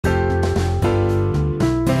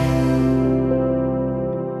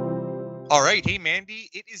All right. Hey, Mandy,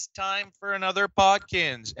 it is time for another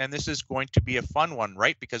Podkinz. And this is going to be a fun one,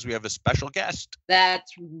 right? Because we have a special guest.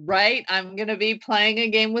 That's right. I'm going to be playing a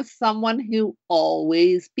game with someone who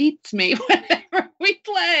always beats me whenever we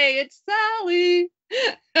play. It's Sally.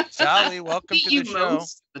 Sally, welcome to the show.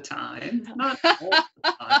 Most of the time, not all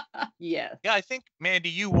the time. Yes. Yeah, I think, Mandy,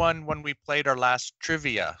 you won when we played our last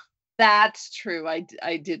trivia. That's true.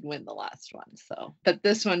 I did win the last one. So, but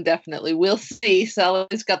this one definitely, we'll see.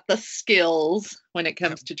 Sally's got the skills when it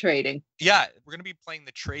comes to trading. Yeah, we're going to be playing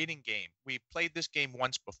the trading game. We played this game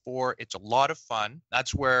once before. It's a lot of fun.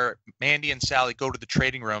 That's where Mandy and Sally go to the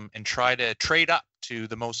trading room and try to trade up to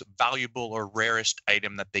the most valuable or rarest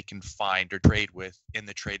item that they can find or trade with in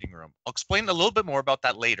the trading room. I'll explain a little bit more about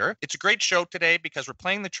that later. It's a great show today because we're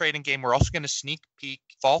playing the trading game. We're also going to sneak peek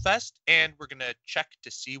Fall Fest, and we're going to check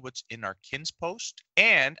to see what's in our KinzPost.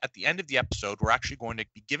 And at the end of the episode, we're actually going to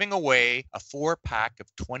be giving away a 4-pack of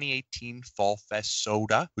 2018 Fall Fest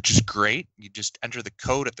soda, which is great. You just enter the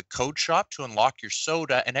code at the code shop to unlock your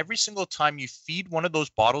soda, and every single time you feed one of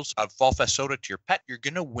those bottles of Fall Fest soda to your pet, you're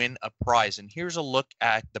going to win a prize. And here's a look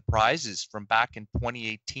at the prizes from back in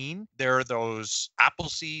 2018. There are those apple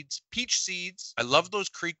seeds, peach seeds. I love those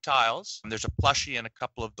creek tiles. And there's a plushie and a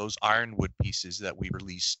couple of those ironwood pieces that we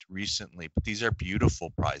released recently. But these are beautiful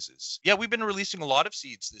prizes. Yeah, we've been releasing a lot of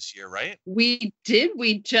seeds this year, right? We did.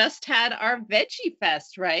 We just had our Veggie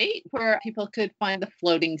Fest, right? Where people could find the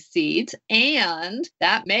floating seeds. And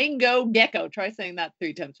that mango gecko, try saying that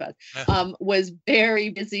 3 times fast, was very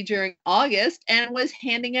busy during August and was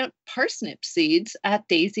handing out parsnip seeds at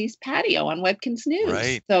Daisy's patio on Webkinz News.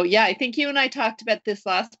 Right. So yeah, I think you and I talked about this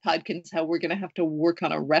last Podkinz, how we're going to have to work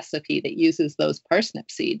on a recipe that uses those parsnip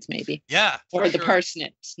seeds, maybe. Yeah. Or the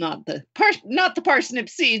parsnips, not the parsnip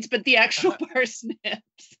seeds, but the actual parsnips.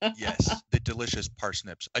 Yes, the delicious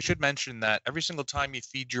parsnips. I should mention that every single time you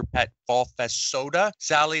feed your pet Fall Fest soda,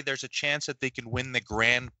 Sally, there's a chance that they can win the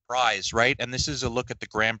grand prize, right? And this is a look at the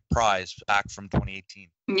grand prize back from 2018.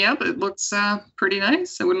 Yeah, but it looks pretty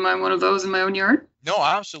nice. I wouldn't mind one of those in my own yard. No,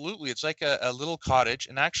 absolutely. It's like a little cottage.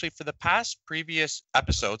 And actually, for the past previous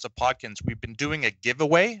episodes of Podkinz, we've been doing a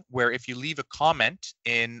giveaway where if you leave a comment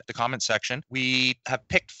in the comment section, we have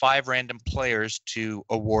picked 5 random players to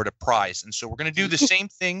award a prize. And so we're going to do the same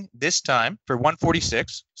thing this time for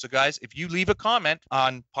 146. So guys, if you leave a comment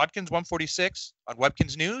on Podkinz 146 on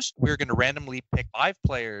Webkinz News, we're going to randomly pick 5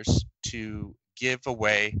 players to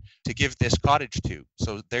give this cottage to.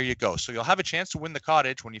 So there you go. So you'll have a chance to win the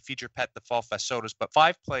cottage when you feed your pet the Fall Fest sodas, but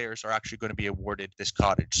 5 players are actually going to be awarded this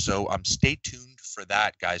cottage. So stay tuned for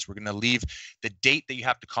that, guys. We're going to leave the date that you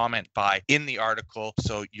have to comment by in the article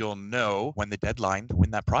so you'll know when the deadline to win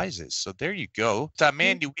that prize is. So there you go. So,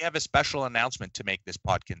 Mandy, we have a special announcement to make this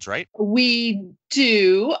Podkinz, right? We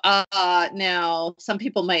do. Now, some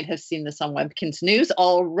people might have seen this on Webkinz News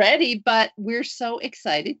already, but we're so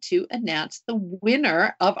excited to announce the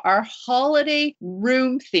winner of our holiday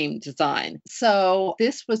room theme design. So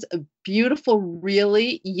this was a beautiful,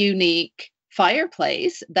 really unique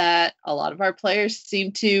fireplace that a lot of our players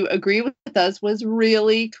seem to agree with us was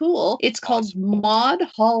really cool. It's called Mod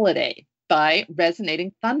Holiday by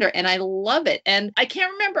Resonating Thunder, and I love it. And I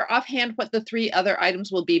can't remember offhand what the 3 other items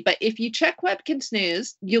will be, but if you check Webkinz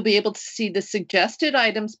News, you'll be able to see the suggested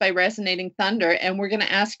items by Resonating Thunder, and we're going to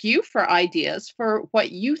ask you for ideas for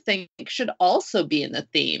what you think should also be in the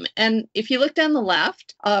theme. And if you look down the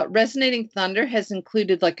left, Resonating Thunder has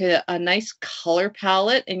included like a nice color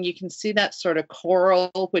palette, and you can see that sort of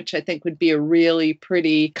coral, which I think would be a really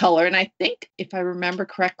pretty color. And I think, if I remember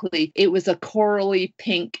correctly, it was a corally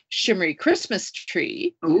pink shimmery Christmas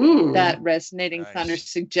tree. Ooh. That Resonating Nice. Thunder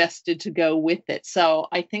suggested to go with it. So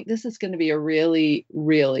I think this is going to be a really,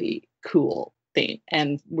 really cool theme.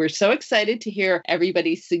 And we're so excited to hear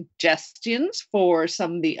everybody's suggestions for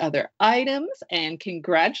some of the other items. And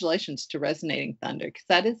congratulations to Resonating Thunder, because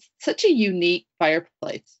that is such a unique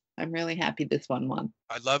fireplace. I'm really happy this one won.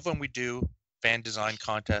 I love when we do fan design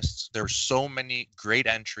contests. There are so many great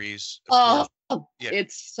entries. Oh, Yeah.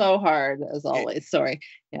 it's so hard as always. Sorry.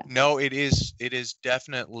 Yeah. No, it is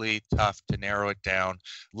definitely tough to narrow it down,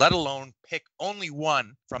 let alone pick only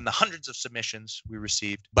one from the hundreds of submissions we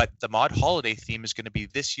received. But the Mod Holiday theme is going to be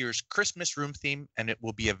this year's Christmas room theme, and it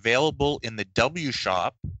will be available in the W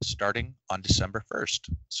Shop starting on December 1st.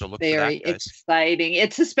 So look for Very that, guys. exciting.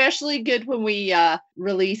 It's especially good when we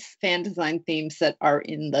release fan design themes that are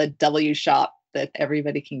in the W Shop that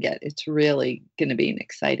everybody can get. It's really going to be an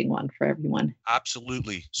exciting one for everyone.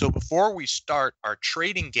 Absolutely. So before we start our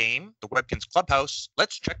trading game, the Webkinz Clubhouse,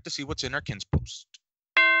 let's check to see what's in our KinzPost.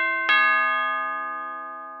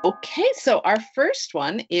 Okay, so our first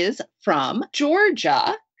one is from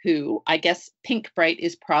Georgia, who I guess Pink Bright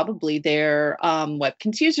is probably their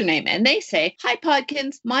Webkinz username. And they say, "Hi,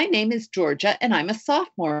 Podkinz. My name is Georgia, and I'm a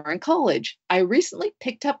sophomore in college. I recently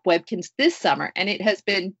picked up Webkinz this summer, and it has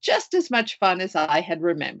been just as much fun as I had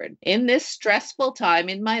remembered. In this stressful time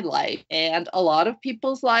in my life, and a lot of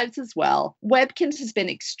people's lives as well, Webkinz has been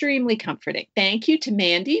extremely comforting. Thank you to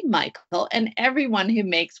Mandy, Michael, and everyone who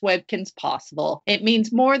makes Webkinz possible. It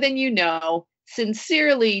means more than you know.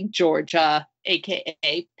 Sincerely, Georgia,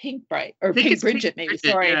 aka Pink Bright, or Pink Bridget, maybe.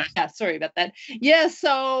 Sorry. Yeah, sorry about that. Yeah,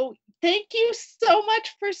 so thank you so much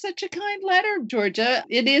for such a kind letter, Georgia.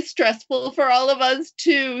 It is stressful for all of us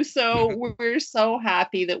too. So we're so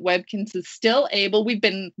happy that Webkinz is still able. We've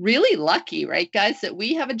been really lucky, right, guys, that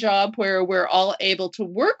we have a job where we're all able to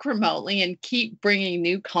work remotely and keep bringing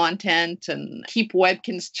new content and keep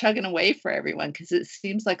Webkinz chugging away for everyone, because it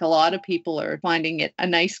seems like a lot of people are finding it a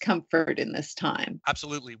nice comfort in this time.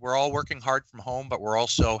 Absolutely. We're all working hard from home, but we're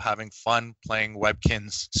also having fun playing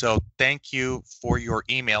Webkinz. So thank you for your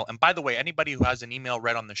email. And by the way, anybody who has an email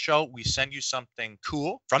read on the show, we send you something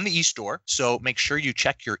cool from the e-store. So make sure you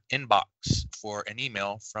check your inbox for an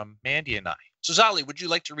email from Mandy and I. So Sally, would you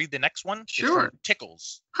like to read the next one? Sure.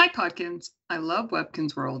 Tickles. Hi, Podkinz. I love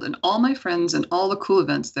Webkinz World and all my friends and all the cool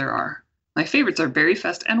events there are. My favorites are Berry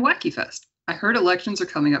Fest and Wacky Fest. I heard elections are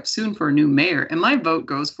coming up soon for a new mayor, and my vote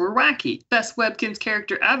goes for Wacky. Best Webkinz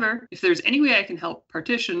character ever. If there's any way I can help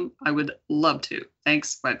partition, I would love to.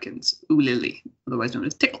 Thanks, Webkinz. Ooh Lily, otherwise known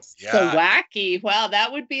as Tickles. Yeah. So Wacky. Wow,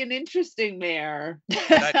 that would be an interesting mayor.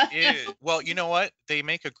 That is. Well, you know what? They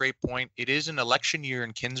make a great point. It is an election year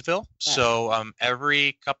in Kinsville. So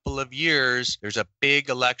every couple of years, there's a big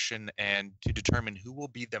election and to determine who will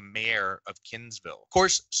be the mayor of Kinsville. Of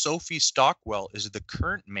course, Sophie Stockwell is the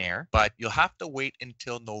current mayor, but you'll have to wait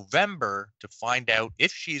until November to find out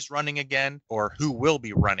if she's running again or who will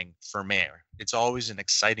be running for mayor. It's always an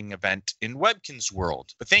exciting event in Webkinz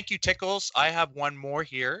World. But thank you, Tickles. I have one more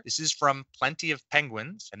here. This is from Plenty of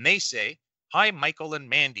Penguins, and they say, "Hi, Michael and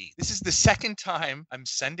Mandy. This is the second time I'm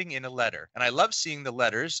sending in a letter, and I love seeing the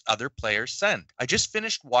letters other players send. I just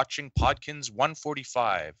finished watching Podkinz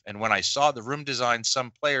 145, and when I saw the room designs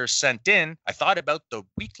some players sent in, I thought about the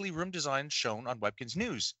weekly room designs shown on Webkinz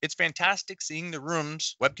News. It's fantastic seeing the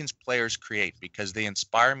rooms Webkinz players create because they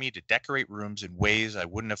inspire me to decorate rooms in ways I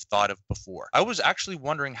wouldn't have thought of before. I was actually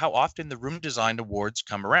wondering how often the room design awards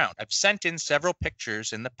come around. I've sent in several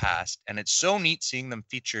pictures in the past, and it's so neat seeing them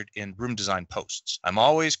featured in room design posts. I'm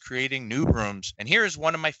always creating new rooms, and here is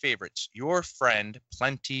one of my favorites, your friend,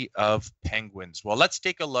 Plenty of Penguins." Well, let's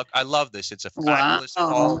take a look. I love this. It's a fabulous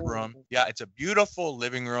fall room. Yeah, it's a beautiful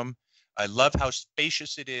living room. I love how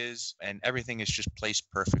spacious it is, and everything is just placed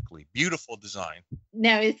perfectly. Beautiful design.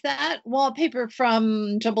 Now, is that wallpaper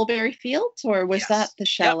from Jumbleberry Fields, or was that the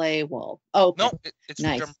chalet wall? Oh, okay. No, it's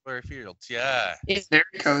from Jumbleberry Fields. Yeah. It's very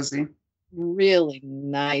cozy. Really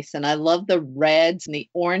nice. And I love the reds and the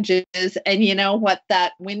oranges. And you know what?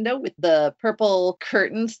 That window with the purple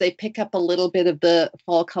curtains, they pick up a little bit of the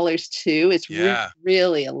fall colors too. It's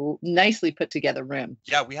really a nicely put together room.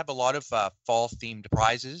 Yeah, we have a lot of fall themed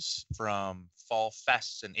prizes from fall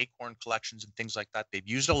fests and acorn collections and things like that. They've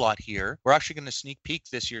used a lot here. We're actually going to sneak peek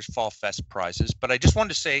this year's fall fest prizes, but I just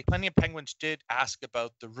wanted to say Plenty of Penguins did ask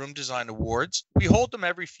about the room design awards. We hold them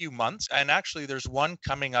every few months, and actually there's one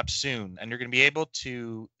coming up soon, and you're going to be able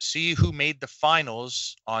to see who made the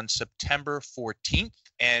finals on September 14th,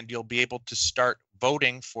 and you'll be able to start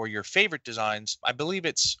voting for your favorite designs. I believe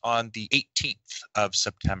it's on the 18th of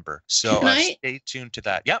September. So stay tuned to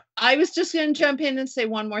that. Yep. I was just going to jump in and say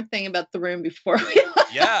one more thing about the room before we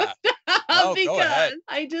left. Yeah. Because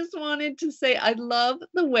I just wanted to say I love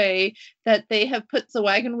the way that they have put the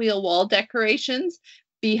wagon wheel wall decorations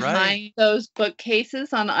behind those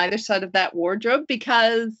bookcases on either side of that wardrobe,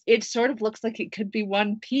 because it sort of looks like it could be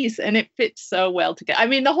one piece and it fits so well together. I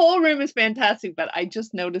mean, the whole room is fantastic, but I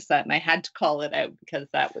just noticed that and I had to call it out because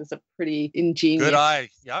that was a pretty ingenious. Good eye.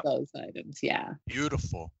 Yep. Those items. Yeah.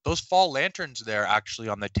 Beautiful. Those fall lanterns there actually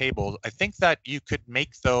on the table. I think that you could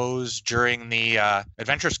make those during the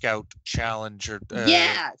Adventure Scout challenge.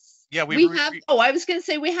 Yes. Yeah, we have. I was going to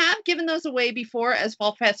say we have given those away before as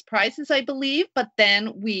Fall Fest prizes, I believe, but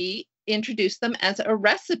then we introduced them as a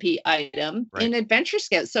recipe item in Adventure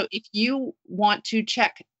Scout. So if you want to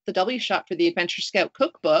check the W shop for the Adventure Scout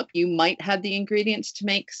cookbook, you might have the ingredients to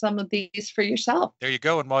make some of these for yourself. There you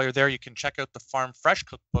go. And while you're there, you can check out the Farm Fresh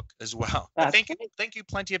cookbook as well. Thank you,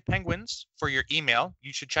 Plenty of Penguins, for your email.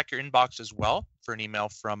 You should check your inbox as well for an email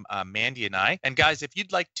from Mandy and I. And guys, if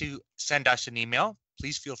you'd like to send us an email,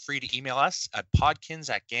 please feel free to email us at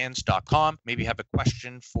podkinz@gans.com. Maybe you have a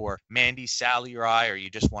question for Mandy, Sally, or I, or you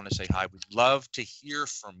just want to say hi. We'd love to hear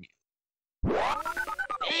from you.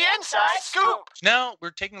 The Inside Scoop! Now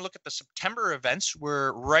we're taking a look at the September events.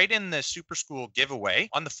 We're right in the Super School giveaway.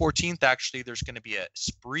 On the 14th, actually, there's going to be a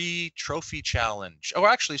Spree Trophy Challenge. Oh,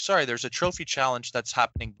 actually, sorry, there's a trophy challenge that's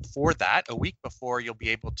happening before that. A week before, you'll be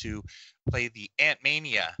able to play the Ant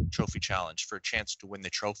Mania Trophy Challenge for a chance to win the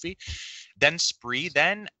trophy. Then Spree.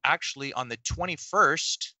 Then actually on the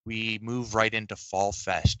 21st, we move right into Fall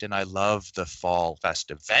Fest, and I love the Fall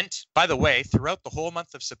Fest event. By the way, throughout the whole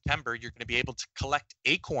month of September, you're going to be able to collect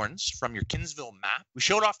acorns from your Kinsville map. We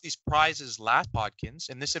showed off these prizes last Podkinz,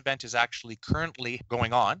 and this event is actually currently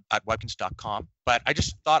going on at webkinz.com. But I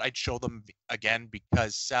just thought I'd show them again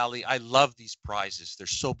because, Sally, I love these prizes. They're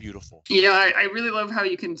so beautiful. Yeah, I really love how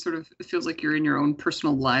you can sort of, it feels like you're in your own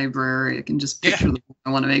personal library. I can just picture the one I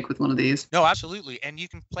want to make with one of these. No, absolutely. And you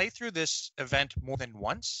can play through this event more than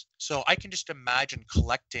once. So I can just imagine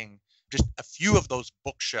collecting just a few of those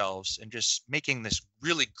bookshelves and just making this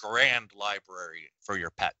really grand library for your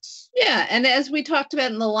pets. Yeah, and as we talked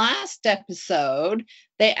about in the last episode,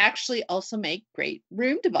 they actually also make great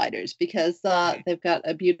room dividers because they've got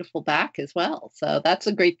a beautiful back as well. So that's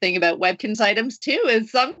a great thing about Webkinz items too,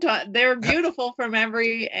 is sometimes they're beautiful from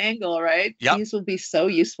every angle, right? Yep. These will be so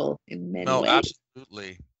useful in many ways.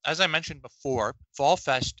 Absolutely. As I mentioned before, Fall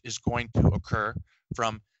Fest is going to occur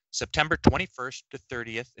from September 21st to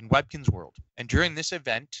 30th in Webkinz World. And during this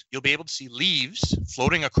event, you'll be able to see leaves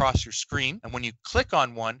floating across your screen. And when you click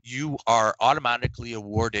on one, you are automatically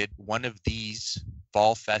awarded one of these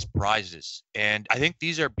Fall Fest prizes. And I think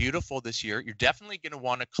these are beautiful this year. You're definitely going to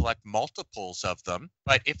want to collect multiples of them.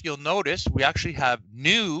 But if you'll notice, we actually have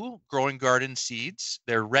new growing garden seeds.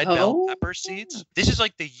 They're red bell pepper seeds. This is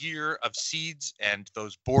like the year of seeds and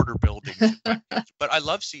those border buildings. But I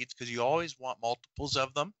love seeds because you always want multiples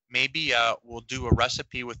of them. Maybe we'll do a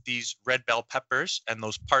recipe with these red bell peppers and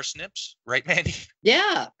those parsnips. Right, Mandy?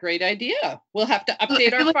 Yeah, great idea. We'll have to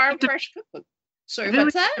update our Farm Fresh cookbook. Sorry,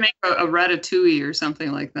 what's that? Make a ratatouille or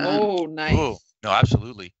something like that. Oh, nice. Oh, no,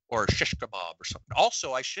 absolutely. Or a shish kebab or something.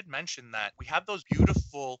 Also, I should mention that we have those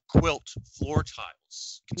beautiful quilt floor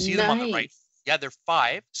tiles. You can see them on the right. Yeah, they're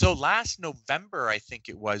 5. So last November, I think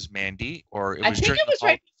it was, Mandy, or it was I think it was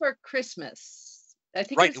right before Christmas. I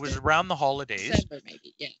think it was around the holidays. December,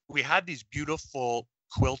 maybe. Yeah. We had these beautiful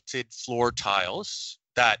quilted floor tiles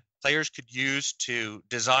that players could use to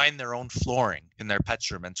design their own flooring in their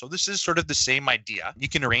pet's room. And so this is sort of the same idea. You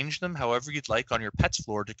can arrange them however you'd like on your pet's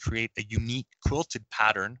floor to create a unique quilted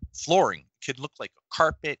pattern flooring. It could look like a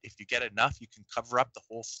carpet. If you get enough, you can cover up the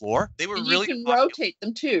whole floor. They were really You can rotate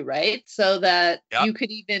them too, right? So that you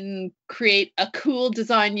could even create a cool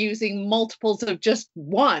design using multiples of just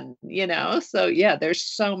one, you know? So yeah, there's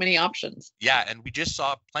so many options. Yeah, and we just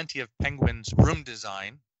saw plenty of Penguin's room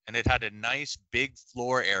design. And it had a nice big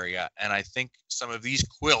floor area. And I think some of these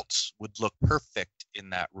quilts would look perfect in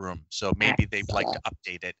that room. So maybe they'd like to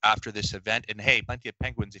update it after this event. And hey, plenty of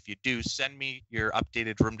Penguins, if you do, send me your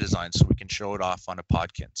updated room design so we can show it off on a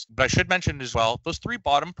Podkinz. But I should mention as well, those 3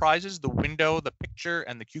 bottom prizes, the window, the picture,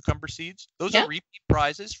 and the cucumber seeds, those are repeat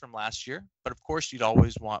prizes from last year. But of course, you'd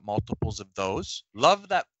always want multiples of those. Love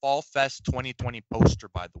that Fall Fest 2020 poster,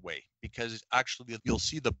 by the way, because actually you'll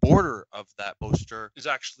see the border of that poster is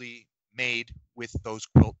actually made with those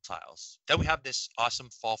quilt tiles. Then we have this awesome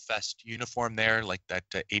Fall Fest uniform there, like that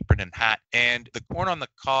apron and hat. And the corn on the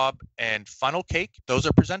cob and funnel cake, those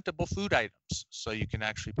are presentable food items. So you can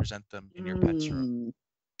actually present them in your pet's room.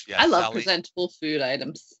 Yeah, I love presentable food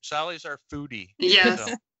items. Sally's our foodie. Yes.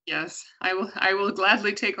 So. Yes, I will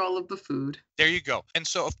gladly take all of the food. There you go. And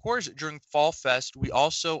so, of course, during Fall Fest, we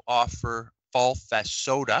also offer Fall Fest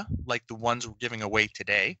soda, like the ones we're giving away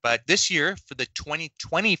today. But this year, for the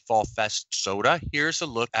 2020 Fall Fest soda, here's a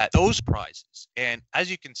look at those prizes. And as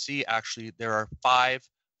you can see, actually, there are 5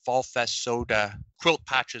 Fall Fest soda quilt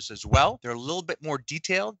patches as well. They're a little bit more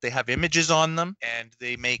detailed. They have images on them, and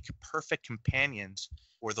they make perfect companions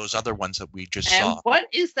for those other ones that we just saw. And what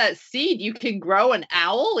is that seed? You can grow an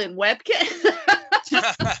owl in Webkinz?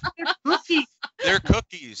 They're cookies. They're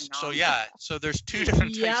cookies. So yeah, so there's 2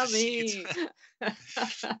 different types of seeds.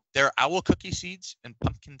 There are owl cookie seeds and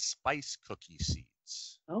pumpkin spice cookie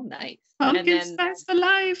seeds. Oh, nice. Pumpkin spice for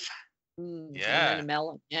life. Yeah. And a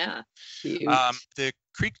melon. Yeah. Cute. The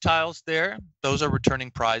creek tiles there, those are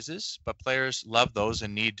returning prizes, but players love those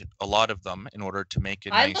and need a lot of them in order to make it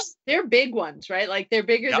nice. They're big ones, right? Like they're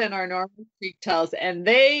bigger than our normal creek tiles, and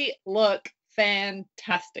they look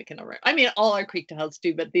fantastic in a room. I mean, all our creek tiles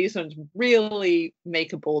do, but these ones really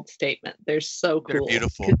make a bold statement. They're so cool. They're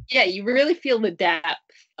beautiful. Yeah, you really feel the depth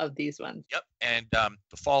of these ones. Yep. And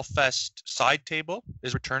the Fall Fest side table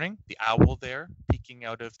is returning. The owl there peeking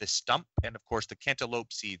out of the stump, and of course the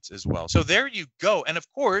cantaloupe seeds as well. So there you go. And of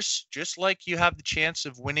course, just like you have the chance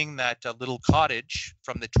of winning that little cottage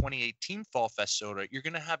from the 2018 Fall Fest soda, you're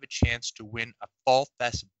going to have a chance to win a Fall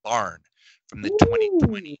Fest barn from the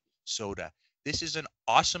 2020 soda. This is an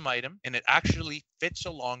awesome item, and it actually fits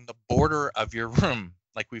along the border of your room,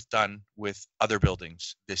 like we've done with other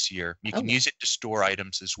buildings this year. You can use it to store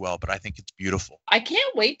items as well, but I think it's beautiful. I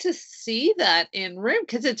can't wait to see that in room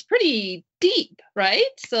because it's pretty deep, right?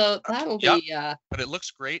 So that'll be... But it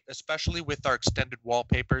looks great, especially with our extended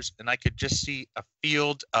wallpapers, and I could just see a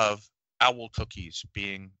field of owl cookies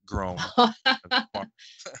being grown.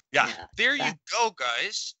 There you go,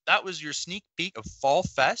 guys. That was your sneak peek of Fall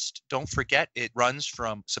Fest. Don't forget, it runs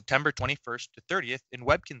from September 21st to 30th in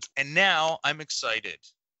Webkinz. And now I'm excited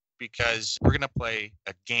because we're going to play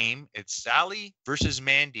a game. It's Sally versus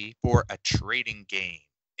Mandy for a trading game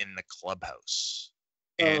in the Clubhouse.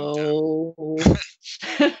 And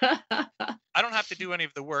I don't have to do any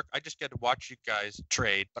of the work. I just get to watch you guys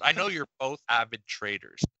trade. But I know you're both avid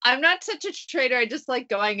traders. I'm not such a trader. I just like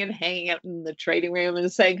going and hanging out in the trading room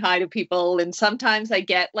and saying hi to people. And sometimes I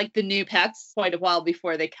get like the new pets quite a while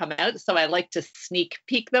before they come out. So I like to sneak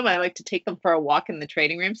peek them. I like to take them for a walk in the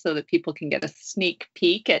trading room so that people can get a sneak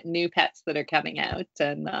peek at new pets that are coming out.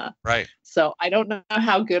 And right. So I don't know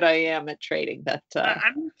how good I am at trading, but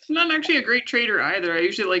I'm not actually a great trader either. I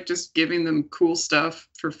usually like just giving them cool stuff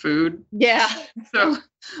for food. Yeah. So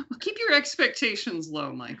keep your expectations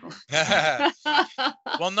low, Michael.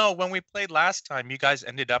 Well, no, when we played last time, you guys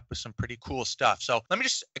ended up with some pretty cool stuff. So let me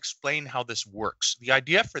just explain how this works. The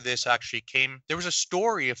idea for this actually there was a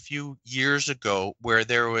story a few years ago where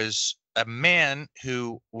there was a man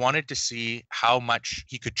who wanted to see how much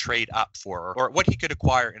he could trade up for or what he could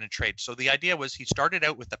acquire in a trade. So the idea was he started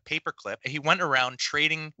out with a paperclip. He went around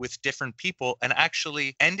trading with different people and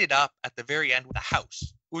actually ended up at the very end with a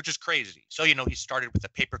house, which is crazy. So, he started with a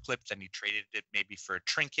paperclip, then he traded it maybe for a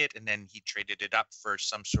trinket, and then he traded it up for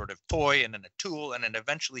some sort of toy and then a tool, and then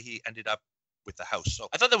eventually he ended up with the house. So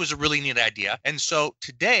I thought that was a really neat idea. And so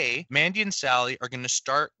today, Mandy and Sally are going to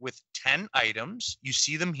start with 10 items. You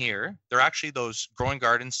see them here. They're actually those growing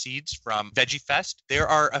garden seeds from Veggie Fest. There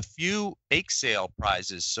are a few bake sale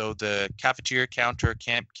prizes. So the cafeteria counter,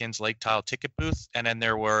 Podkinz Lake Tile ticket booth. And then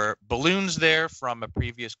there were balloons there from a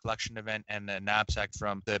previous collection event and a knapsack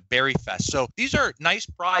from the Berry Fest. So these are nice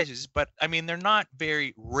prizes, but I mean, they're not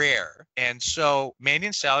very rare. And so Mandy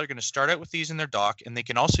and Sally are going to start out with these in their dock, and they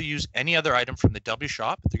can also use any other item from the W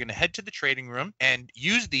shop. They're going to head to the trading room and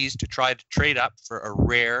use these to try to trade up for a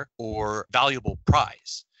rare or valuable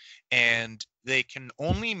prize. And they can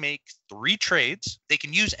only make 3 trades. They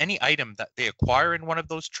can use any item that they acquire in one of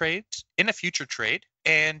those trades in a future trade,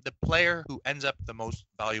 and the player who ends up the most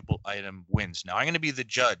valuable item wins. Now, I'm going to be the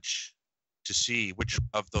judge to see which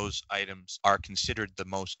of those items are considered the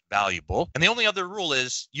most valuable. And the only other rule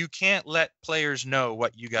is you can't let players know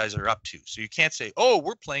what you guys are up to. So you can't say, oh,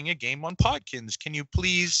 we're playing a game on Podkinz. Can you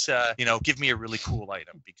please, give me a really cool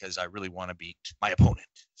item because I really want to beat my opponent.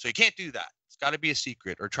 So you can't do that. It's got to be a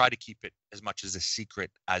secret, or try to keep it as much as a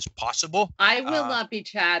secret as possible. I will not be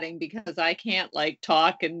chatting because I can't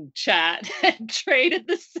talk and chat and trade at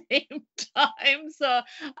the same time. So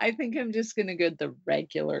I think I'm just going to go to the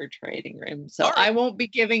regular trading room. So right. I won't be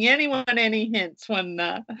giving anyone any hints when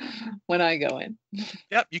I go in.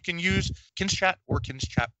 Yep, you can use KinzChat or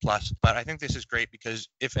KinzChat Plus. But I think this is great because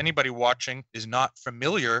if anybody watching is not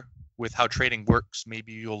familiar with how trading works,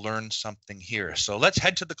 maybe you'll learn something here. So let's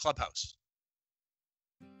head to the Clubhouse.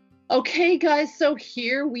 Okay, guys, so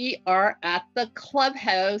here we are at the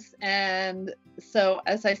Clubhouse. And so,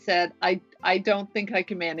 as I said, I don't think I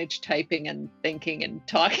can manage typing and thinking and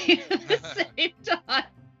talking at the same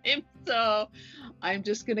time. So I'm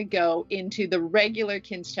just going to go into the regular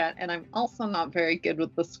KinzChat, and I'm also not very good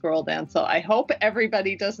with the scroll down. So I hope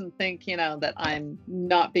everybody doesn't think, that I'm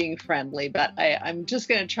not being friendly, but I'm just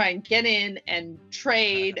going to try and get in and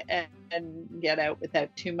trade and get out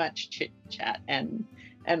without too much chit chat. And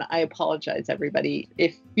I apologize, everybody.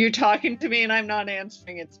 If you're talking to me and I'm not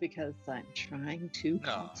answering, it's because I'm trying to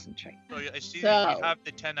concentrate. So I see that you have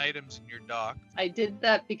the 10 items in your dock. I did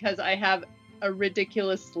that because I have a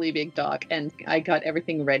ridiculously big dock, and I got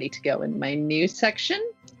everything ready to go in my new section.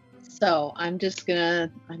 So I'm just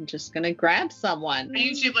gonna grab someone. I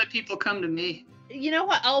usually let people come to me. You know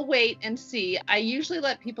what? I'll wait and see. I usually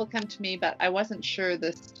let people come to me, but I wasn't sure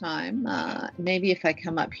this time. Maybe if I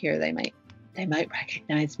come up here, they might They might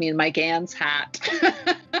recognize me in my Gans hat.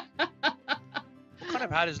 What kind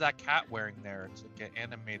of hat is that cat wearing there? It's like an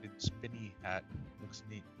animated spinny hat. Looks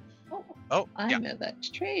neat. Oh, I yeah. know that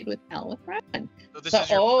trade with Al with Ryan. So this is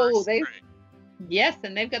your first trade. Yes,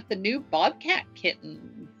 and they've got the new Bobcat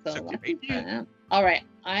kitten. So It's a lucky great for pet. them. All right,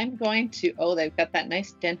 I'm going to. Oh, they've got that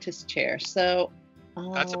nice dentist chair. So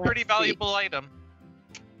That's a pretty let's see. valuable item.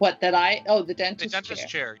 What that I? Oh, the The dentist, dentist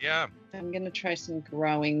chair, yeah. I'm gonna try some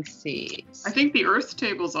growing seeds. I think the Earth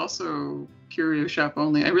table's also curio shop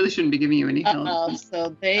only. I really shouldn't be giving you any help. Uh-oh,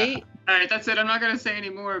 so they All right, that's it. I'm not going to say any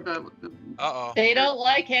more about Uh-oh. they don't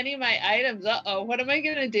like any of my items. Uh-oh, what am I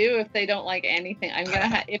gonna do if they don't like anything? I'm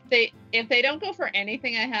gonna if they don't go for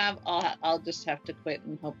anything I have, I'll just have to quit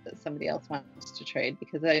and hope that somebody else wants to trade,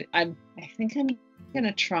 because I think I'm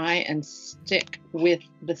gonna try and stick with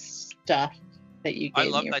the stuff that you gave I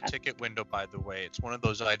love me. that ticket window, by the way. It's one of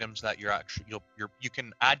those items that you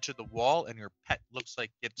can add to the wall, and your pet looks like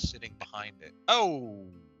it's sitting behind it. Oh,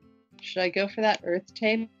 Should I go for that earth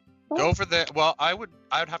table? go for the. Well, I would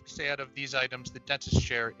have to say, out of these items, the dentist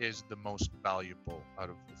chair is the most valuable out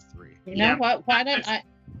of the three. You know Yeah. what? Why don't I?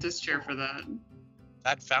 this chair for that.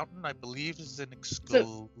 That fountain, I believe, is an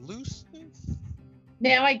exclusive.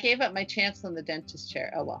 Now I gave up my chance on the dentist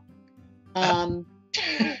chair. Oh well.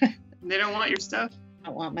 They don't want your stuff. I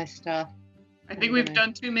don't want my stuff. I think we've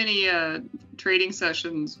done too many trading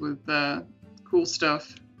sessions with cool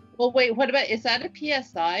stuff. Well, wait. What about? Is that a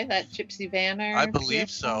PSI? That Gypsy Vanner? I believe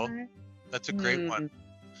so. PSI? That's a great one.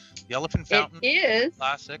 Hmm. The elephant fountain, It is.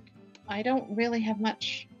 classic. I don't really have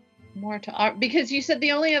much more to offer, because you said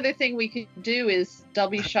the only other thing we could do is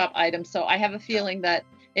W shop items. So I have a feeling that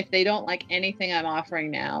if they don't like anything I'm offering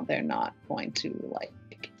now, they're not going to like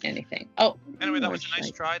anything. Oh, Anyway, that more was a nice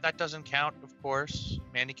shite. try. That doesn't count, of course.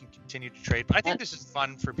 Mandy can continue to trade. But I think this is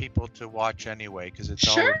fun for people to watch anyway, because it's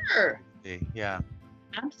Sure. yeah.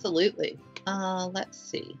 Absolutely. Let's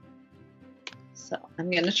see. So I'm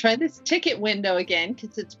going to try this ticket window again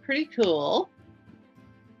because it's pretty cool.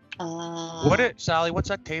 Sally, what's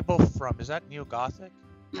that table from? Is that Neo-Gothic?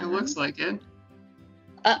 It looks like it.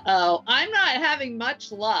 Uh-oh. I'm not having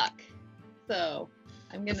much luck. So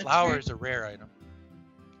I'm The going to flower is a rare item.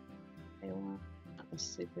 I want a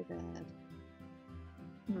super bad.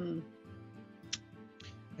 I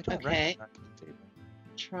don't Okay. recognize the table.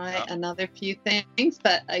 Try Oh. another few things,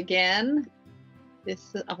 but again,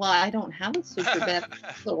 I don't have a super bad.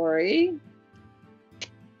 Sorry.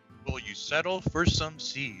 Will you settle for some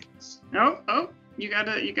seeds? Oh, you got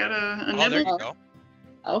a Oh, there nibble. you go.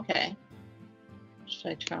 Okay.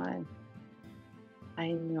 Should I try?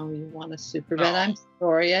 I know you want a super bed. Oh. I'm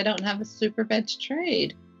sorry, I don't have a super bed to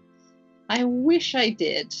trade. I wish I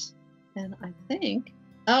did. And I think.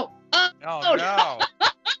 Oh, Oh, no.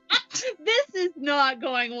 this is not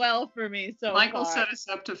going well for me so Michael far. set us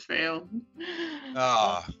up to fail.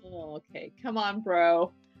 Ah. Oh, okay. Come on,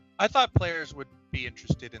 bro. I thought players would be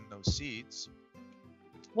interested in those seeds.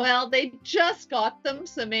 Well, they just got them,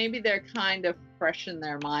 so maybe they're kind of fresh in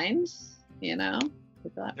their minds, you know?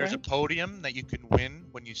 Is that There's a right? podium that you can win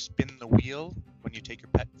when you spin the wheel when you take your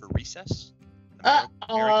pet for recess.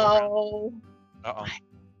 merry-go-round. Uh-oh.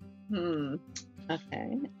 Uh-oh.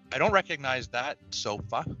 Okay. I don't recognize that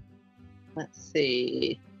sofa. Let's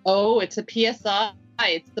see. Oh, it's a PSI.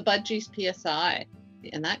 It's the Budgies PSI.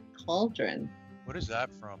 And that cauldron. What is that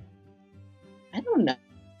from? I don't know.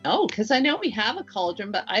 No, because I know we have a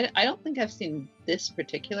cauldron, but I don't think I've seen this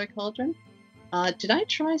particular cauldron. Did I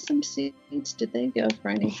try some seeds? Did they go for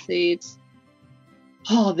any seeds?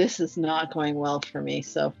 Oh, this is not going well for me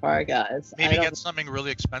so far, guys. Maybe get something really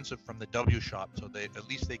expensive from the W shop so at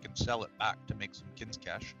least they can sell it back to make some Kinz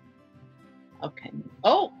cash. Okay.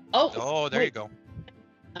 Oh, There wait. you go.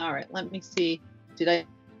 All right, let me see. Did I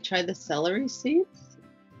try the celery seeds?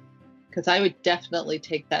 Because I would definitely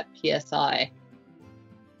take that PSI.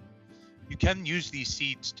 You can use these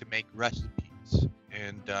seeds to make recipes,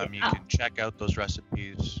 and you can check out those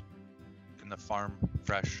recipes in the Farm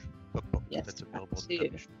Fresh cookbook that's available. that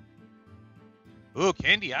too. Ooh,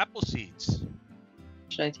 candy apple seeds.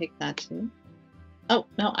 Should I take that too? Oh,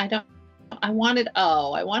 no, I don't. I wanted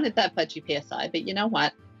that Budgie PSI, but you know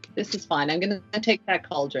what? This is fine. I'm going to take that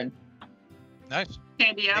cauldron. Nice.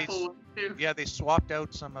 Candy apple one too. Yeah, they swapped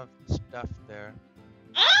out some of the stuff there.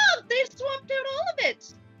 Oh, they swapped out all of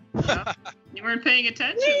it. You weren't paying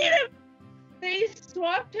attention. They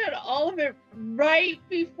swapped out all of it right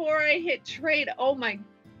before I hit trade. Oh my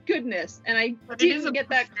goodness. And I But it is didn't a get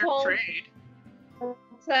more that fair call. trade.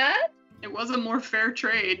 What's that? It was a more fair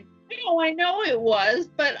trade. No, I know it was,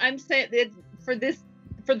 but I'm saying that for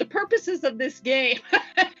the purposes of this game,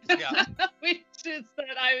 Yeah. we just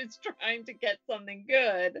that I was trying to get something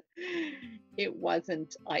good. It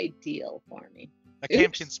wasn't ideal for me. A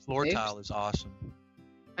Oops. Campkins floor Oops. tile is awesome.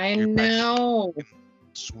 I Your pets know. can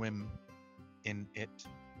swim in it,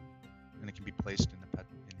 and it can be placed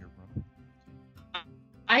in your room.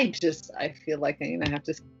 I feel like I'm gonna have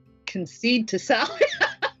to concede to Sally.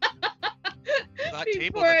 That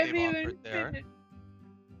table before that I've they've even offered there, finished.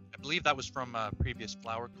 I believe that was from a previous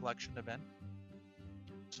flower collection event.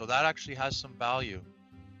 So that actually has some value.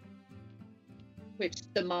 Which,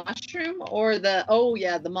 the mushroom or the, oh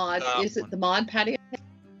yeah, the mod. That Is it one. the mod patio table?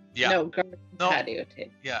 Yeah. No, garden No. patio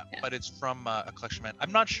table. Yeah, Yeah. but it's from a collection event.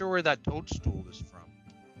 I'm not sure where that toadstool is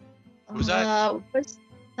from. Was that? Was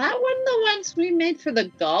that one of the ones we made for the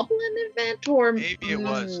Goblin event, or Maybe it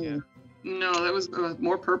was, yeah. No, that was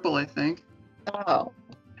more purple, I think. Oh,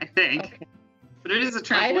 I think. okay. But it is a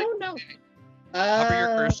trampoline. I don't know. Hover your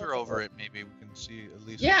cursor over it, maybe we can see at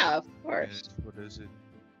least. Yeah, of course. What is it?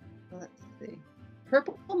 Let's see.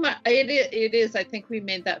 Purple. It is. I think we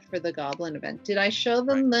made that for the Goblin event. Did I show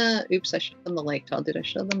them the? Oops, I showed them the lake tile. Did I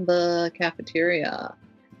show them the cafeteria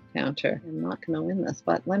counter? I'm not gonna win this,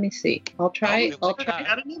 but let me see. I'll try. I'll try.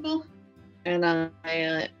 Add a nibble. And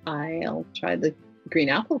I'll try the green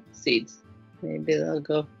apple seeds. Maybe they'll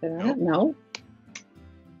go for that. No.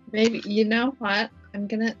 Maybe, you know what? I'm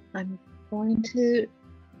going to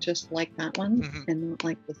just like that one and not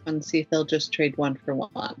like this one. See if they'll just trade one for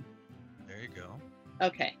one. There you go.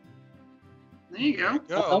 Okay. There you go.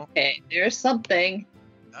 Okay, there's something.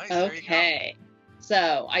 Nice. Okay.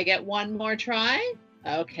 So I get one more try.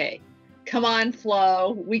 Okay. Come on,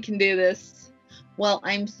 Flo. We can do this. Well,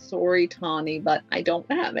 I'm sorry, Tawny, but I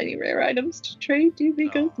don't have any rare items to trade you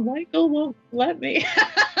because Michael won't let me.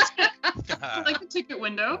 I like the ticket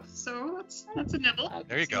window, so that's a nibble. Okay.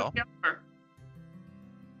 There you go.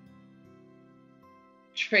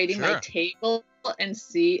 Trading my table and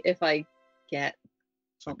see if I get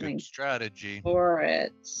It's a something good strategy. for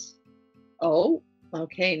it. Oh,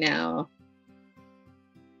 okay, now.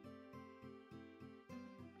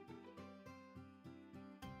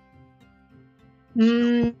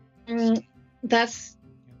 That's.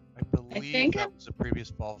 I believe that was a previous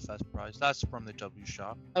Fall Fest prize. That's from the W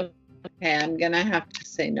shop. Okay, I'm gonna have to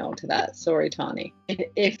say no to that. Sorry, Tawny.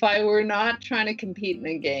 If I were not trying to compete in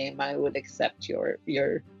a game, I would accept your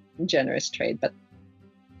generous trade. But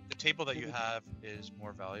the table that you have is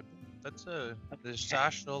more valuable. That's the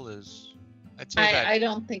satchel is. I'd say that. I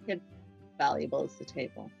don't think it's valuable as the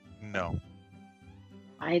table. No.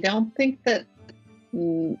 I don't think that.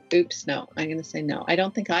 Oops, no. I'm gonna say no. I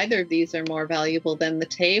don't think either of these are more valuable than the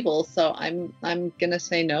table, so I'm gonna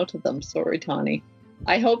say no to them. Sorry, Tawny.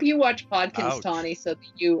 I hope you watch Podkinz, Tawny, so that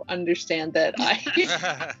you understand that I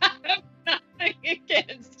have nothing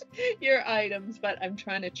against your items, but I'm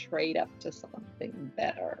trying to trade up to something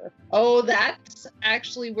better. Oh, that's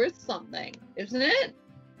actually worth something, isn't it?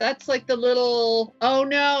 That's like the little. Oh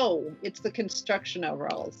no, it's the construction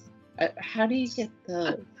overalls. How do you get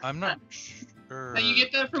those? I'm not sure. You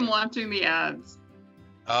get that from watching the ads.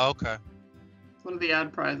 Oh, okay. It's one of the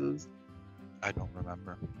ad prizes. I don't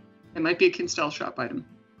remember. It might be a Kinstel shop item.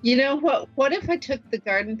 You know what? What if I took the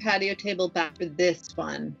garden patio table back for this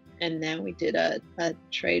one, and then we did a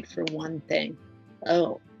trade for one thing?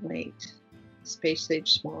 Oh, wait. Space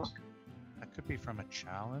Age Smock. That could be from a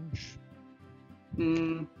challenge.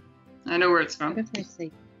 I know where it's from. What if I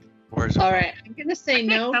say? Where's it All from? right, I'm gonna say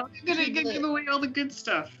no. I'm gonna give away all the good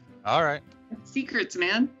stuff. All right. Secrets,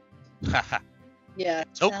 man. Yeah,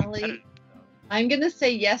 So Sally. competitive. I'm gonna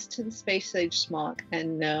say yes to the Space Age Smock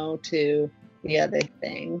and no to the other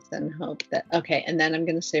things, and hope that. Okay, and then I'm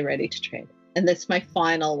gonna say ready to trade, and that's my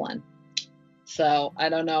final one. So I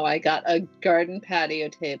don't know. I got a garden patio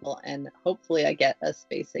table, and hopefully I get a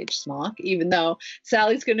Space Age Smock, even though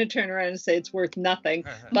Sally's gonna turn around and say it's worth nothing,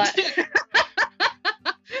 but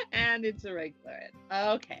and it's a regular.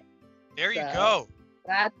 Okay. There you go.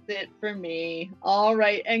 That's it for me. All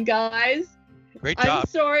right, and guys, Great job. I'm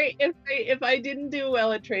sorry if I didn't do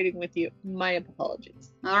well at trading with you. My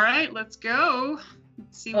apologies. All right, let's go.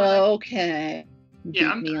 Let's see what Okay.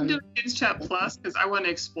 Yeah, I'm doing Kids Chat Plus because I want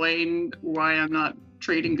to explain why I'm not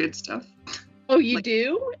trading good stuff. Oh, you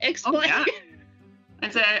do? Explain. Oh, yeah.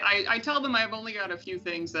 And say I tell them I've only got a few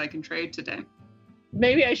things that I can trade today.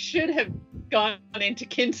 Maybe I should have gone into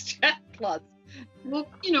Kids Chat Plus. Well,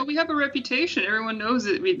 you know, we have a reputation. Everyone knows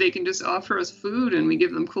that they can just offer us food and we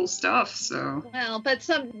give them cool stuff. So. Well, but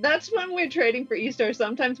that's when we're trading for Easter.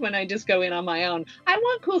 Sometimes when I just go in on my own, I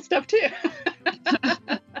want cool stuff too.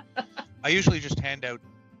 I usually just hand out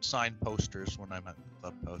signed posters when I'm at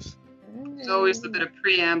Clubhouse. There's always a bit of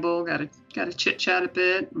preamble. Gotta chit chat a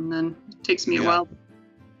bit, and then it takes me a while.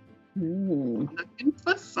 Looking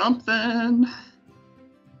for something.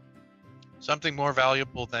 Something more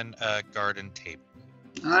valuable than a garden table.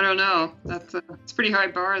 I don't know. It's a pretty high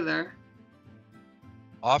bar there.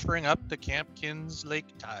 Offering up the Kinz Lake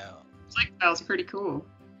tile. Lake tile's pretty cool.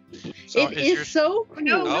 So it is so cool.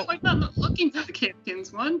 No, I'm not looking for the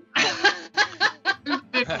Kinz one.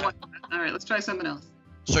 All right, let's try something else.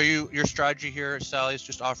 So your strategy here, Sally, is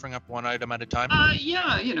just offering up one item at a time?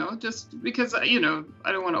 Yeah, just because, I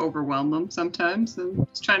don't want to overwhelm them sometimes. And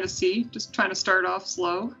just trying to start off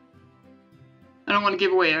slow. I don't want to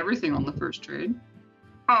give away everything on the first trade.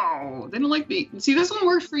 Oh, they don't like me. See, this one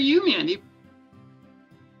worked for you, Mandy.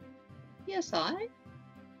 Yes,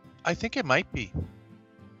 I think it might be.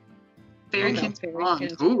 Fairykins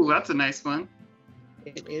Blonde. Ooh, that's a nice one.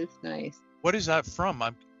 It is nice. What is that from?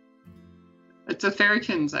 It's a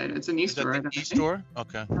Fairykins item. It's an e-store item. E-store?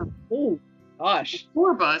 Okay. Oh, gosh.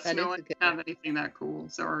 Poor bus. That No is one a good can have anything that cool.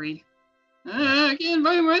 Sorry. I can't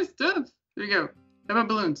buy my stuff. Here we go. How about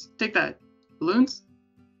balloons? Take that. Balloons?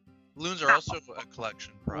 Balloons are also a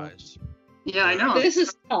collection prize. Yeah, I know. This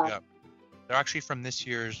is tough. Yeah. They're actually from this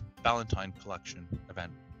year's Valentine collection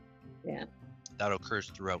event. Yeah. That occurs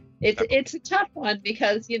throughout. It's a tough one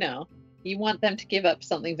because, you want them to give up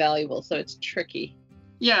something valuable, so it's tricky.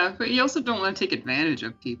 Yeah, but you also don't want to take advantage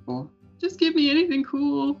of people. Just give me anything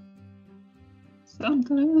cool.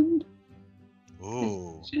 Something.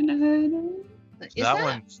 Ooh. Is that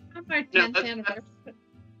one. From our 10th anniversary?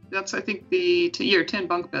 That's, I think, the year 10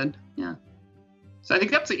 bunk bed. Yeah. So I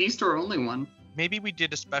think that's the e-store only one. Maybe we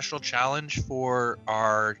did a special challenge for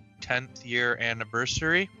our 10th year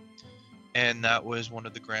anniversary, and that was one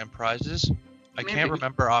of the grand prizes. I can't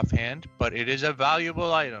remember offhand, but it is a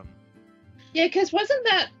valuable item. Yeah, because was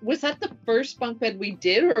that the first bunk bed we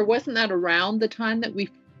did, or wasn't that around the time that we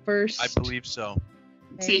first? I believe so.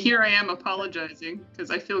 See, here I am apologizing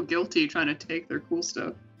because I feel guilty trying to take their cool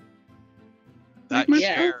stuff. That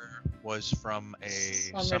chair was from a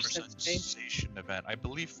Summer Sensation event. I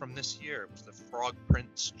believe from this year. It was the Frog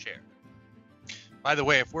Prince chair. By the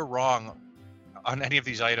way, if we're wrong on any of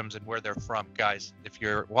these items and where they're from, guys, if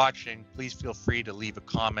you're watching, please feel free to leave a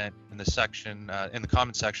comment in the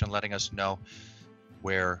comment section letting us know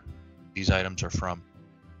where these items are from.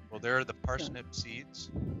 Well, there are the parsnip seeds.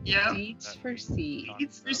 Yeah. Seeds for seeds.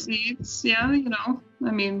 Seeds for seeds. Yeah,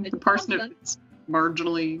 I mean, the parsnip is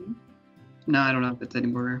marginally. No, I don't know if it's any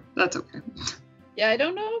more. That's okay. Yeah, I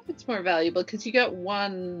don't know if it's more valuable because you got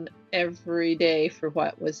one every day for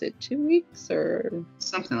what was it, 2 weeks or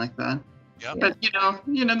something like that. Yeah. But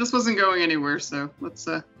this wasn't going anywhere, so let's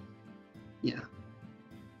see.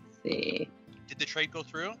 Did the trade go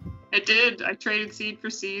through? It did. I traded seed for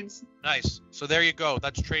seeds. Nice. So there you go.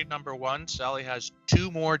 That's trade number 1. Sally has 2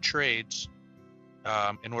 more trades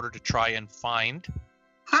in order to try and find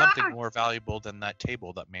something more valuable than that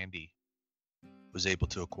table that Mandy was able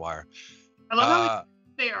to acquire. I love how excited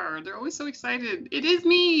they are. They're always so excited. It is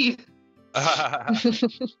me.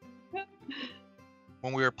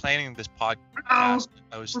 When we were planning this podcast,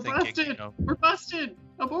 I was thinking, busted. We're busted.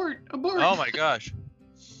 Abort. Oh my gosh.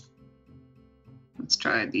 Let's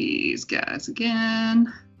try these guys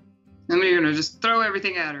again. And we're going to just throw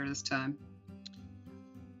everything at her this time.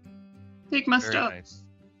 Take my stuff. Nice.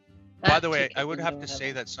 By the way, I would have to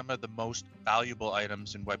say that some of the most valuable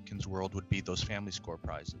items in Webkinz World would be those family score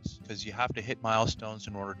prizes, because you have to hit milestones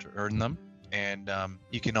in order to earn them, and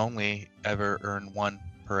you can only ever earn 1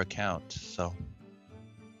 per account. So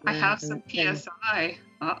I have some PSI.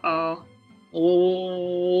 Uh-oh.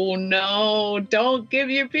 Oh, no. Don't give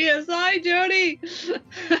your PSI, Jody.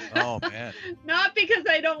 Oh, man. Not because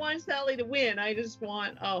I don't want Sally to win. I just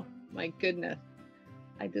want, oh, my goodness.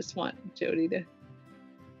 I just want Jody to.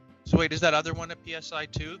 So wait, is that other one a PSI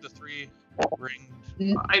too? The 3-ring?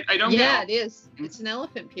 I don't know. Yeah, it is. It's an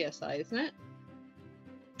elephant PSI, isn't it?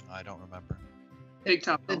 I don't remember. Big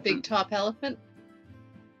top The elephant. big top elephant?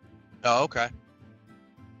 Oh, okay.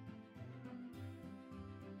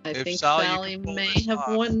 I think Sally, Sally may have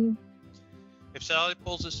won. If Sally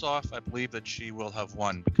pulls this off, I believe that she will have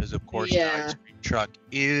won, because of course Yeah. the ice cream truck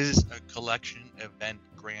is a collection event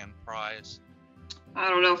grand prize. I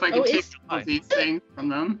don't know if I can take is- all of these things from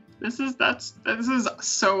them. This is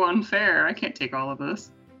so unfair. I can't take all of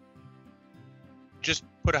this. Just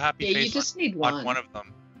put a happy Yeah, you face just need on one. one of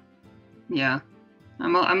them. Yeah.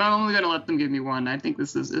 I'm only going to let them give me 1. I think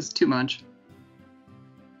this is too much.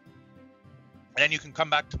 And then you can come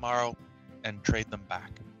back tomorrow and trade them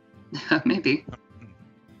back. Maybe.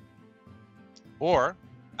 Or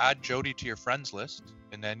add Jody to your friends list,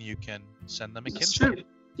 and then you can send them a That's Kinz. true.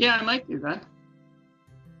 Yeah, I might do that.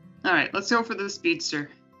 All right, let's go for the Speedster.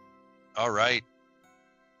 All right.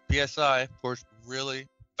 PSI, of course, really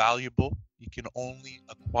valuable. You can only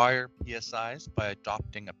acquire PSIs by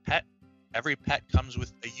adopting a pet. Every pet comes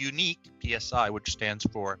with a unique PSI, which stands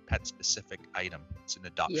for pet-specific item. It's an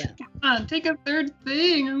adoption. Yeah. Come on, take a third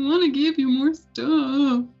thing. I want to give you more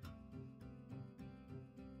stuff.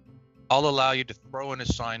 I'll allow you to throw in a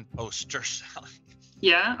signed poster, Sally.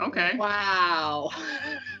 Yeah, okay. Wow.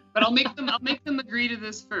 But I'll make them agree to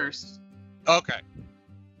this first. Okay,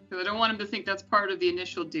 Because I don't want them to think that's part of the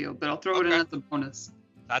initial deal, but I'll throw it in as a bonus.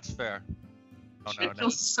 that's fair. Oh, I feel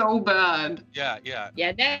so bad. Yeah.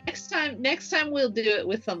 Yeah, next time we'll do it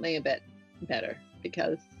with something a bit better,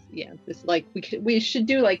 because this we should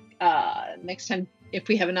do next time if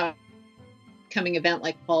we have an upcoming event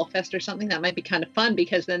like Fall Fest or something, that might be kind of fun,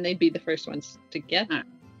 because then they'd be the first ones to get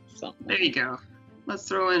something. There you go. Let's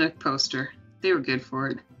throw in a poster. They were good for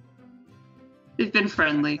it. They've been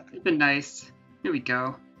friendly. They've been nice. Here we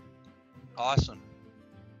go. Awesome.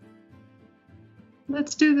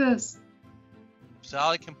 Let's do this.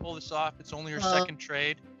 Sally can pull this off. It's only her second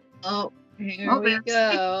trade. Oh, here we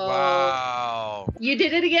go. Wow. You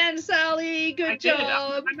did it again, Sally. Good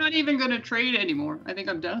job. I'm not even going to trade anymore. I think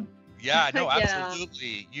I'm done. Yeah, no, Yeah.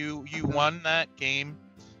 absolutely. You won that game.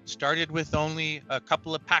 Started with only a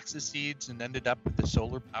couple of packs of seeds and ended up with a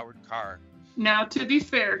solar-powered car. Now, to be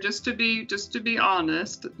fair, just to be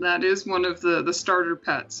honest, that is one of the starter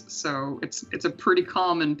pets, so it's a pretty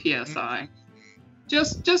common PSI.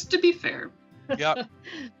 Just to be fair. Yep.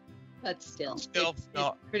 But still, It's no,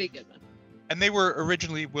 no. pretty good one. And they were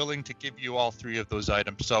originally willing to give you all three of those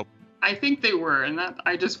items. So I think they were, and that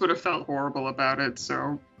I just would have felt horrible about it.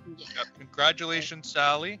 So Yeah. congratulations,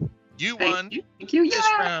 Sally. You thank won you. Thank you. this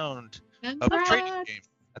Yeah. round of a trading game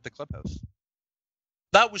at the Clubhouse.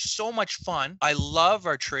 That was so much fun. I love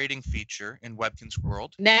our trading feature in Webkinz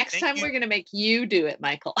World. Next Thank time you. we're gonna make you do it,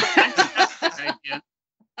 Michael. Idea.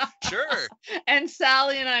 Sure. And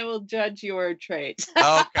Sally and I will judge your trades.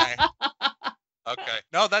 Okay. Okay.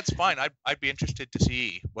 No, that's fine. I'd be interested to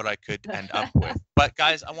see what I could end up with. But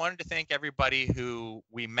guys, I wanted to thank everybody who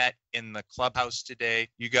we met in the Clubhouse today.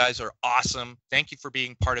 You guys are awesome. Thank you for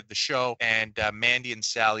being part of the show. And Mandy and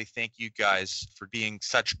Sally, thank you guys for being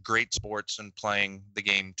such great sports and playing the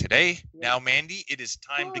game today. Now, Mandy, it is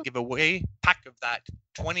time to give away a pack of that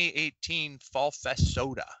 2018 Fall Fest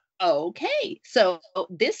soda. Okay, so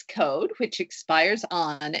this code, which expires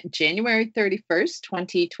on January 31st,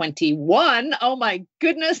 2021, oh my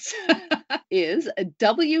goodness, is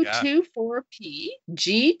W24P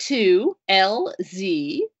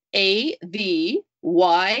G2LZ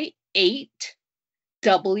AVY8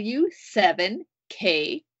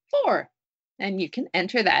 W7K4. And you can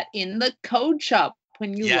enter that in the code shop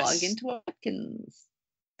when you log into Podkinz.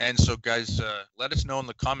 And so, guys, let us know in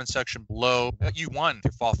the comment section below that you won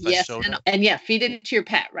your Fall Fest soda. And feed it to your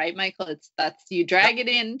pet, right, Michael? You drag it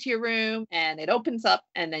into your room and it opens up,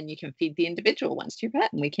 and then you can feed the individual ones to your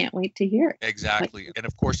pet, and we can't wait to hear it. Exactly. And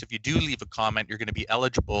of course, if you do leave a comment, you're going to be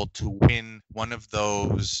eligible to win one of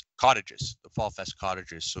those cottages, the Fall Fest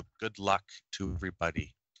cottages. So good luck to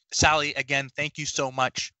everybody. Sally, again, thank you so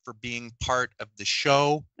much for being part of the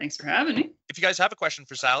show. Thanks for having me. If you guys have a question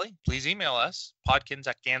for Sally, please email us,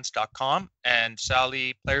 podkinz@gans.com. And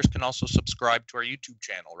Sally, players can also subscribe to our YouTube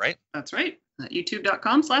channel, right? That's right.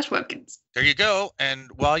 YouTube.com/Webkinz. There you go.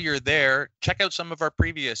 And while you're there, check out some of our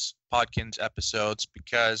previous Podkinz episodes,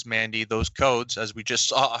 because, Mandy, those codes, as we just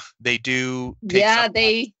saw, they do take some time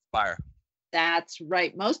to expire. That's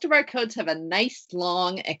right. Most of our codes have a nice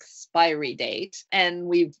long expiry date, and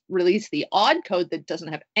we've released the odd code that doesn't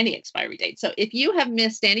have any expiry date. So if you have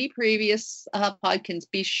missed any previous Podkinz,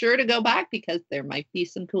 be sure to go back, because there might be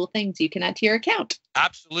some cool things you can add to your account.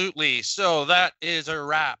 Absolutely. So that is a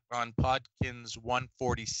wrap on Podkinz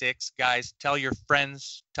 146. Guys, tell your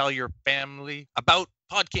friends, tell your family about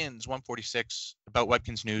Podkinz 146, about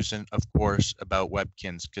Webkinz news, and of course about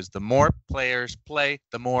Webkinz, because the more players play,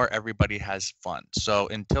 the more everybody has fun. So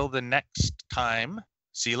until the next time,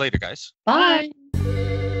 see you later, guys. Bye.